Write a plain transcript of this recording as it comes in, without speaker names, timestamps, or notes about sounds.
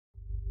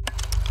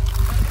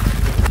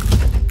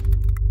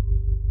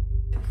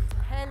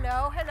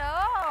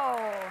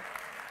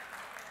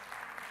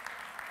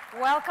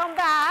Welcome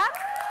back.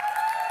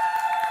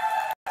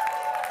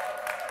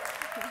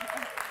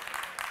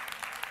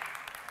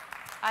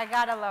 I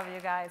gotta love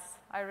you guys.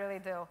 I really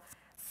do.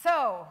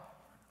 So,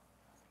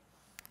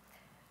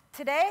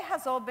 today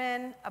has all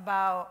been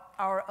about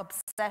our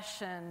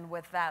obsession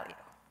with value.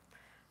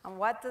 And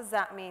what does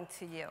that mean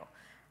to you?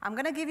 I'm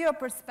gonna give you a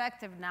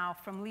perspective now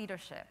from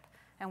leadership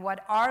and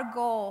what our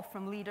goal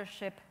from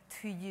leadership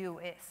to you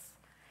is.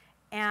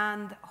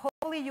 And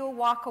hopefully you'll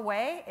walk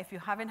away, if you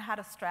haven't had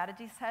a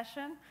strategy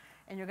session,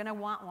 and you're gonna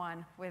want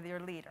one with your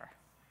leader.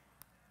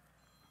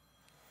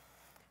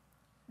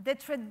 The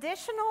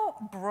traditional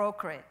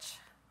brokerage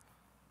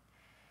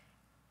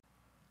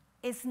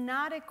is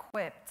not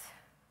equipped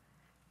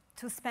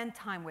to spend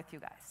time with you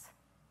guys.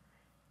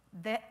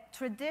 The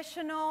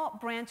traditional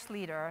branch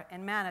leader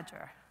and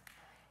manager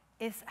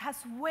has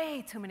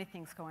way too many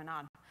things going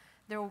on.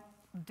 They're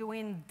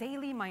doing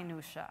daily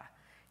minutia.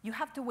 You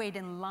have to wait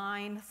in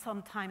line,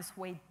 sometimes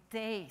wait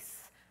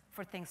days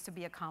for things to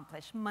be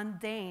accomplished,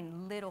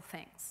 mundane little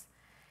things.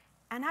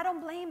 And I don't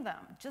blame them,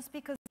 just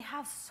because we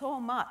have so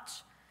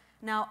much.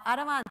 Now, at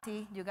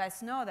Avanti, you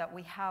guys know that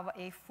we have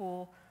a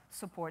full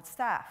support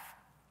staff.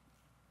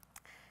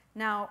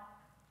 Now,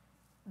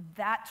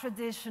 that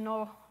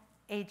traditional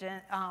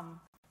agent,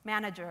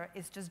 manager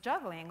is just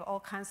juggling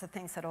all kinds of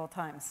things at all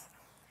times.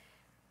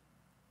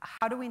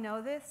 How do we know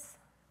this?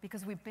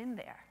 Because we've been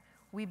there.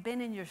 We've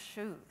been in your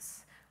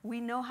shoes. We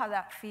know how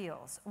that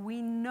feels.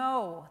 We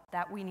know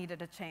that we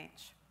needed a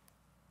change.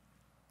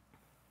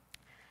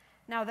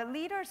 Now, the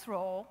leader's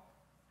role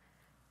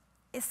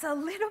is a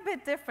little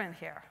bit different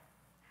here.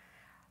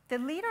 The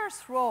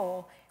leader's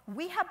role,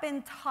 we have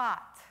been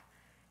taught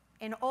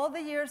in all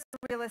the years of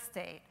real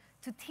estate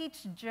to teach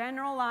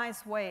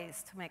generalized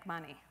ways to make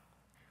money.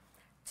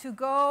 To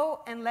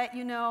go and let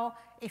you know,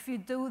 if you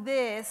do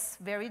this,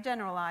 very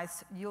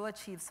generalized, you'll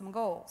achieve some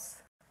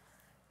goals.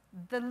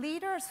 The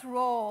leader's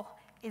role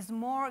is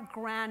more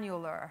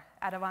granular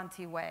at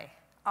Avanti Way.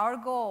 Our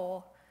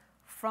goal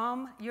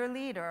from your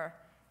leader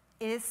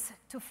is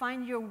to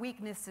find your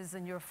weaknesses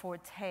and your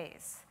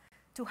fortes,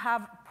 to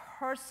have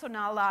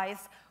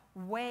personalized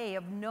way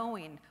of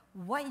knowing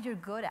what you're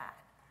good at,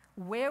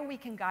 where we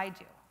can guide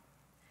you.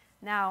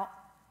 Now,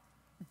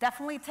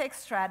 definitely takes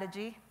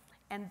strategy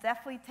and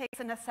definitely takes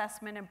an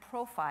assessment and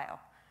profile.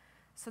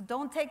 So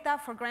don't take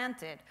that for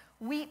granted.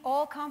 We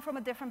all come from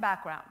a different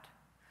background.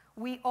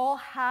 We all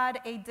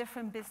had a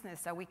different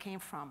business that we came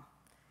from.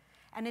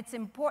 And it's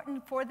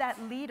important for that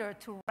leader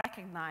to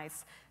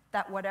recognize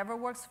that whatever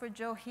works for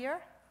Joe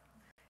here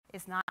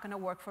is not going to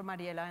work for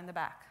Mariela in the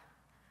back,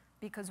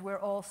 because we're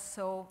all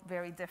so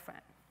very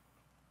different.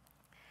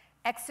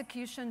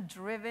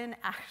 Execution-driven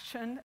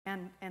action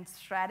and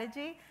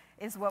strategy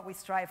is what we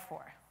strive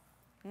for.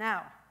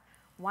 Now,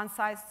 one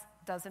size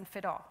doesn't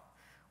fit all.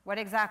 What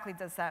exactly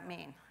does that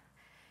mean?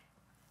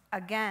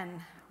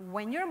 Again,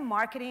 when you're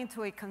marketing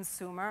to a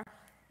consumer,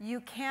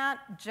 you can't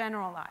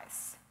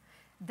generalize.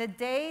 The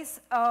days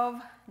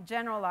of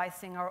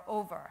generalizing are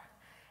over.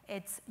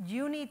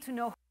 You need to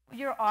know who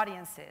your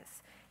audience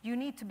is. You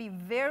need to be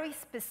very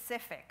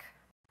specific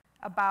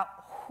about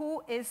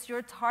who is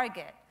your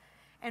target.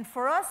 And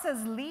for us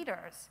as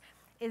leaders,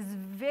 it's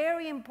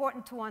very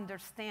important to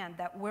understand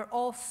that we're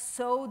all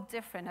so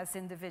different as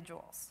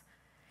individuals.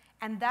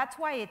 And that's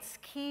why it's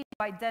key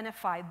to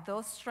identify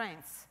those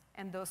strengths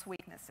and those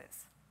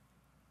weaknesses.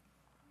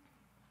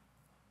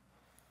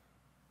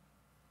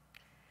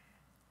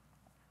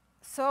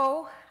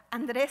 So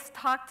Andres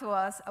talked to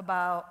us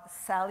about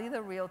Sally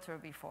the realtor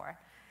before.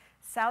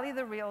 Sally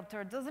the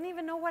realtor doesn't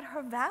even know what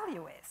her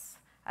value is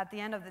at the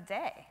end of the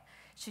day.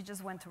 She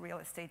just went to real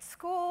estate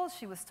school.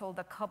 She was told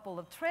a couple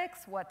of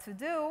tricks, what to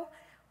do,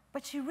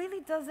 but she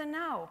really doesn't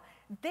know.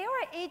 There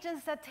are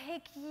agents that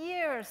take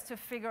years to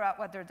figure out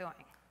what they're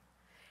doing.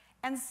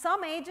 And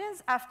some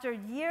agents, after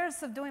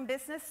years of doing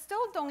business,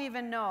 still don't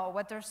even know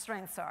what their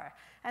strengths are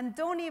and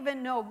don't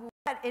even know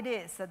what it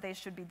is that they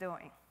should be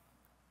doing.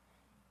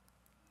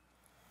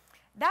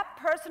 That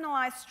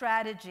personalized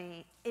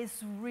strategy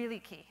is really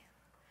key.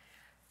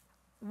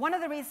 One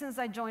of the reasons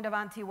I joined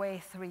Avanti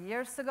Way 3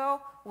 years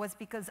ago was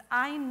because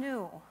I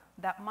knew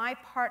that my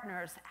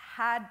partners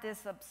had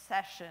this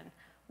obsession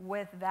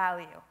with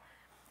value.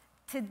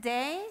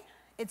 Today,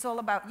 it's all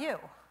about you.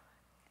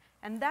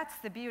 And that's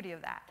the beauty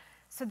of that.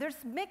 So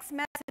there's mixed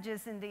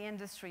messages in the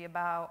industry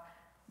about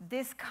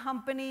this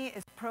company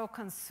is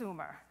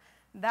pro-consumer.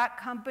 That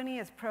company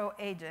is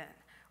pro-agent.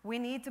 We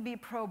need to be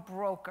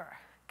pro-broker.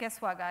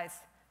 Guess what, guys?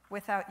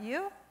 Without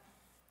you,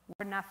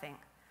 we're nothing.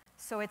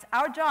 So it's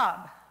our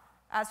job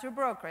as your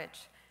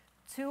brokerage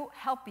to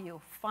help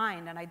you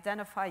find and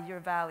identify your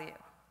value.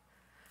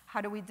 How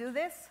do we do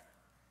this?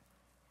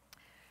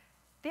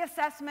 The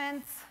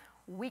assessments,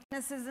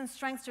 weaknesses and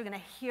strengths, you're going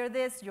to hear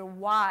this. Your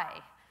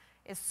why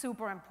is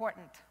super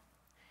important.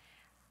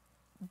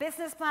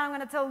 Business plan I'm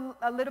going to tell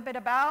a little bit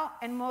about,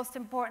 and most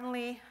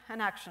importantly,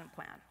 an action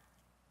plan.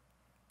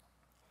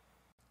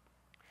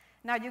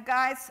 Now, you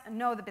guys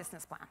know the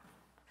business plan.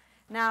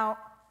 Now,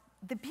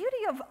 the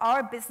beauty of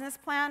our business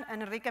plan,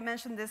 and Enrique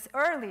mentioned this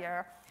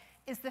earlier,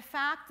 is the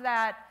fact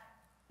that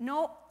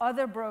no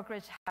other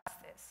brokerage has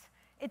this.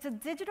 It's a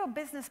digital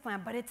business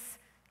plan, but it's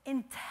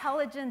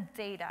intelligent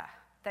data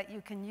that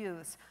you can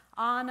use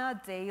on a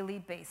daily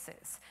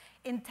basis.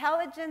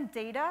 Intelligent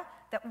data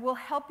that will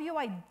help you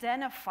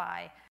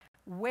identify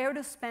where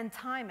to spend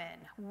time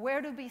in,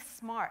 where to be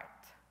smart.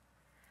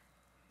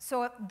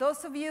 So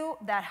those of you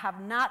that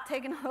have not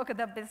taken a look at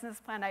the business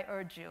plan, I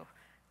urge you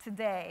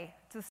today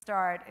to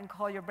start and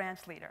call your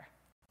branch leader.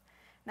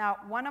 Now,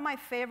 one of my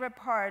favorite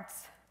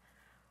parts,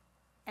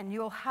 and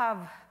you'll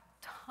have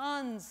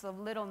tons of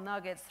little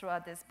nuggets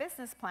throughout this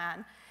business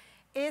plan,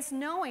 is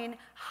knowing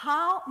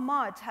how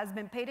much has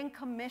been paid in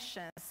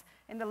commissions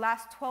in the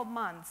last 12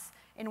 months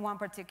in one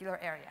particular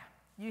area.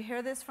 You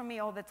hear this from me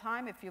all the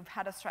time if you've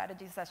had a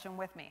strategy session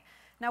with me.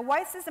 Now,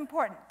 why is this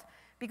important?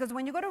 Because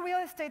when you go to real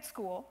estate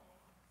school,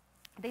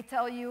 they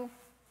tell you,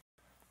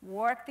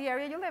 work the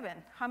area you live in.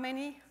 How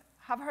many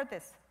have heard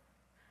this?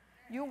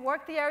 You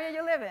work the area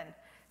you live in.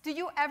 Do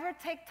you ever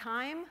take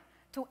time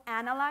to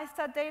analyze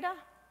that data?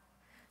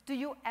 Do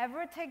you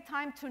ever take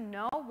time to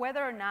know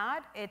whether or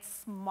not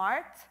it's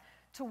smart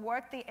to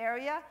work the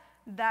area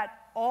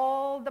that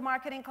all the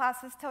marketing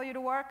classes tell you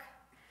to work?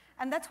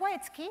 And that's why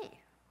it's key.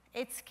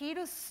 It's key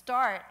to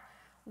start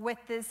with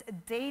this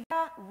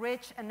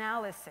data-rich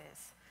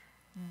analysis.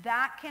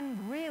 That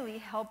can really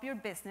help your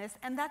business,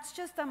 and that's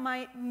just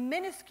a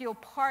minuscule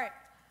part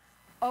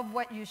of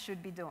what you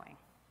should be doing.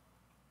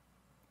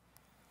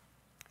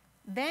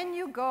 Then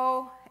you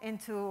go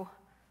into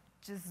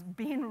just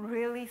being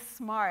really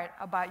smart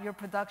about your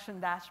production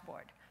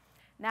dashboard.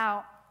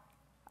 Now,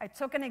 I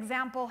took an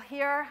example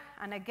here,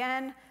 and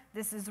again,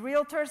 this is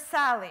Realtor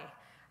Sally.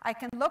 I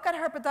can look at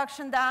her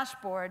production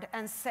dashboard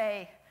and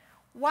say,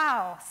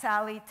 wow,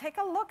 Sally, take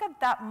a look at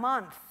that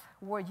month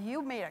where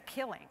you made a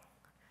killing.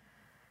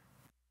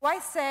 Do I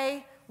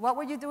say, what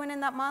were you doing in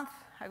that month?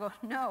 I go,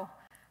 no.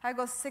 I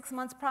go 6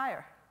 months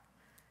prior.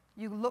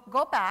 You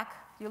go back,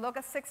 you look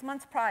at 6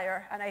 months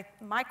prior, and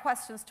my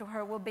questions to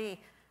her will be,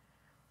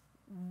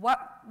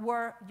 what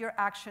were your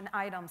action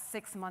items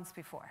 6 months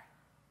before?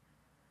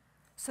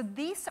 So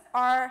these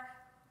are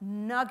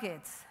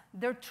nuggets.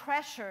 They're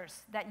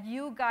treasures that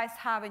you guys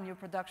have in your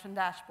production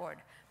dashboard.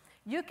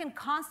 You can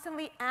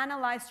constantly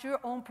analyze your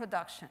own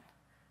production.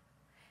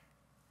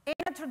 In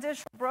a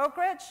traditional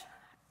brokerage,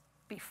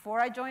 before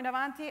I joined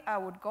Avanti, I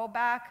would go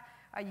back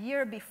a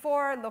year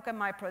before, look at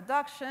my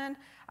production.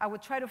 I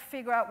would try to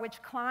figure out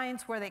which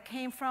clients, where they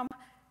came from.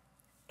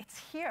 It's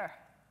here.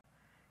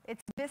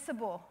 It's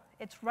visible.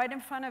 It's right in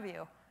front of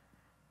you.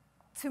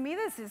 To me,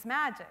 this is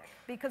magic,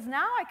 because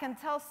now I can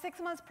tell 6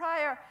 months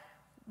prior,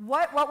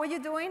 what were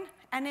you doing?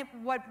 And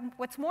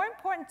what's more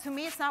important to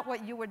me is not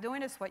what you were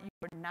doing, it's what you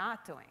were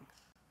not doing.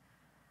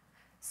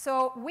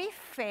 So we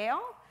fail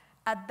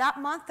at that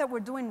month that we're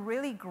doing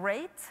really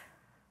great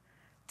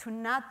to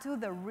not do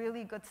the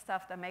really good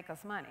stuff that make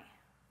us money.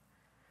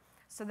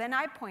 So then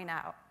I point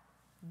out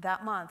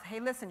that month, hey,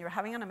 listen, you're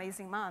having an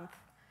amazing month.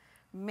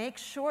 Make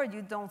sure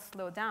you don't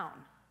slow down.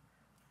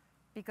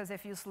 Because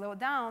if you slow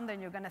down,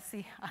 then you're going to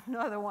see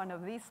another one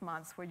of these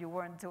months where you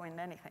weren't doing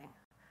anything.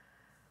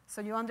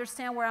 So you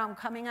understand where I'm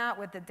coming at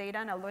with the data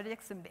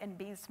analytics and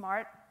being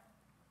smart?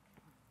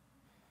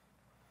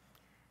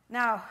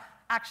 Now,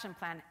 action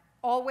plan.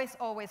 Always,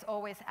 always,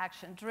 always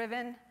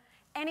action-driven.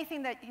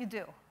 Anything that you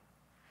do.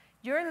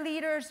 Your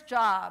leader's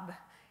job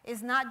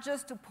is not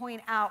just to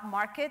point out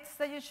markets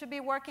that you should be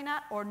working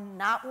at or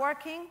not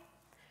working.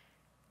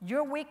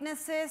 Your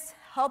weaknesses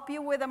help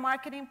you with a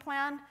marketing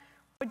plan,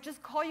 but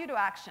just call you to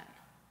action.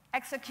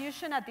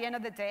 Execution at the end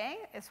of the day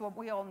is what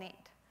we all need.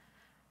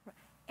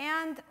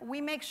 And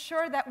we make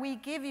sure that we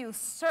give you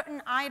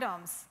certain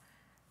items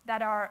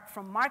that are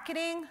from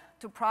marketing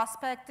to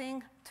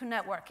prospecting to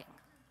networking.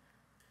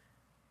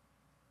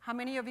 How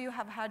many of you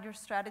have had your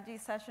strategy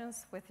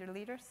sessions with your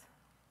leaders?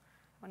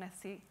 When I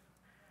see,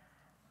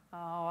 oh,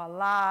 a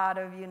lot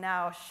of you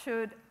now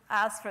should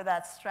ask for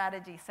that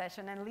strategy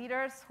session. And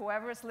leaders,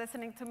 whoever's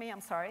listening to me,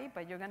 I'm sorry,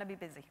 but you're going to be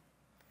busy.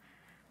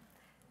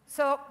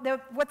 So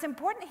what's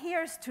important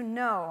here is to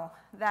know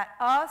that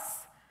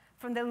us,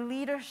 from the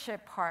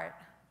leadership part,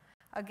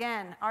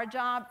 again, our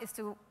job is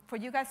for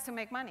you guys to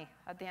make money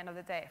at the end of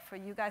the day, for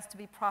you guys to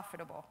be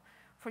profitable,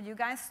 for you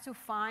guys to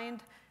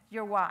find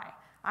your why.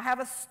 I have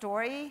a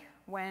story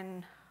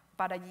when,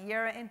 about a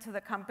year into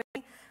the company,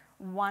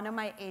 one of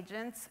my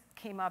agents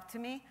came up to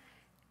me,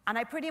 and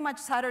I pretty much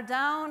sat her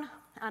down,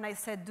 and I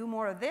said, do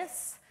more of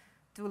this,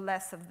 do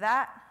less of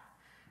that.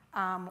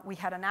 We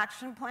had an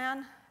action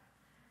plan,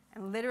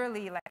 and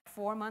literally like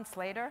 4 months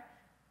later,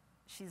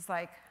 she's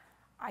like,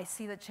 I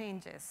see the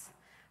changes.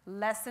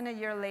 Less than a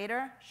year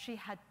later, she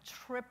had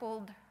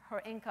tripled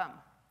her income.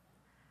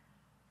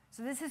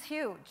 So this is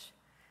huge.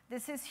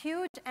 This is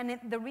huge, and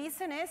the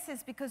reason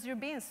is because you're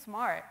being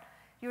smart.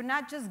 You're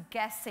not just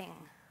guessing.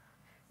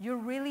 You're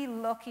really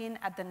looking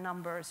at the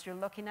numbers. You're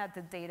looking at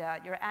the data.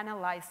 You're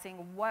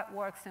analyzing what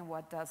works and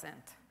what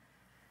doesn't.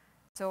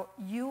 So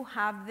you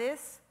have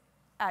this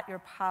at your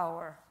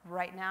power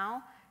right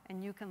now,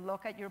 and you can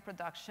look at your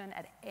production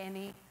at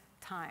any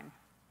time.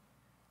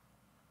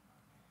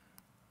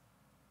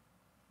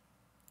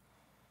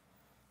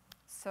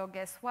 So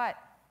guess what?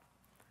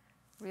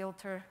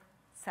 Realtor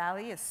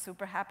Sally is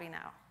super happy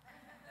now.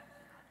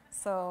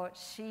 So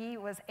she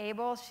was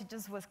able, she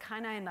just was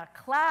kind of in a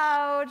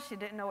cloud. She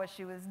didn't know what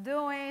she was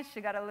doing.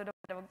 She got a little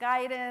bit of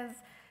guidance,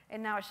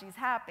 and now she's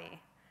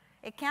happy.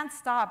 It can't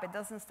stop. It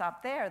doesn't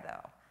stop there,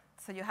 though.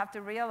 So you have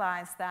to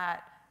realize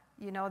that,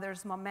 you know,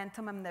 there's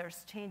momentum and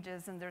there's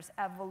changes and there's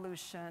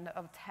evolution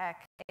of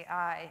tech,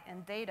 AI,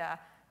 and data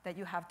that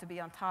you have to be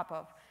on top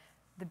of.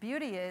 The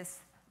beauty is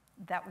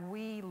that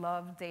we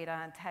love data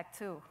and tech,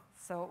 too.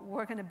 So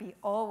we're going to be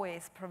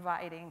always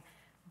providing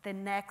the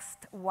next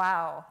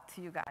wow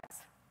to you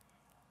guys.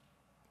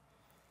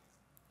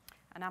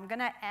 And I'm going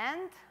to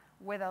end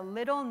with a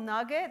little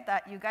nugget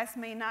that you guys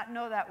may not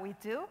know that we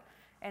do,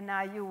 and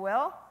now you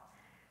will.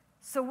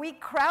 So we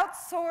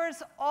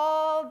crowdsource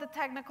all the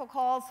technical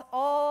calls,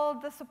 all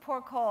the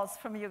support calls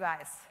from you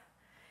guys.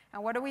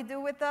 And what do we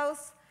do with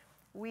those?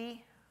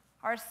 We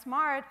are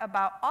smart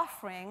about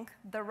offering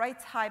the right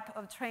type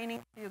of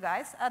training to you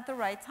guys at the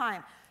right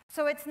time.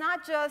 So it's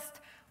not just,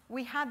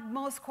 we had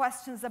most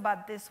questions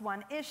about this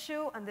one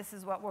issue, and this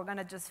is what we're going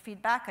to just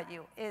feed back at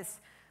you, is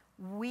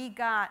we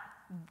got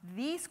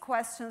these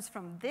questions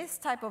from this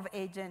type of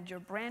agent. You're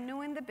brand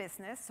new in the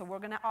business, so we're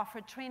going to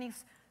offer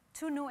trainings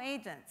to new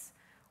agents.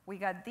 We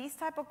got these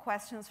type of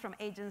questions from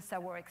agents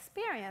that were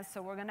experienced,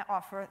 so we're going to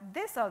offer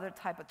this other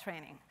type of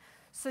training.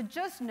 So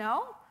just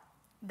know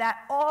that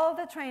all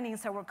the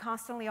trainings that we're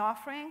constantly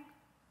offering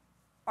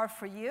are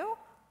for you,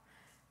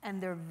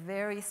 and they're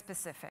very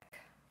specific.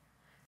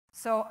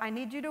 So I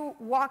need you to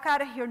walk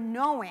out of here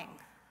knowing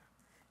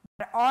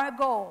that our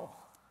goal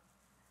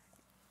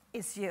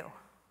is you.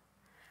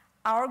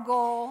 Our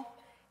goal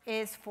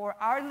is for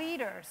our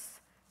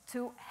leaders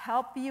to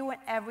help you in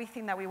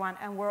everything that we want,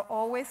 and we're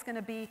always going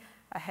to be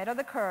ahead of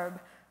the curve,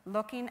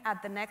 looking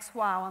at the next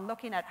wow and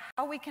looking at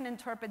how we can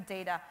interpret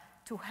data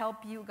to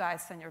help you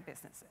guys in your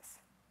businesses.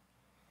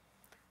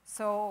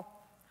 So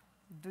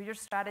do your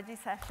strategy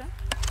session.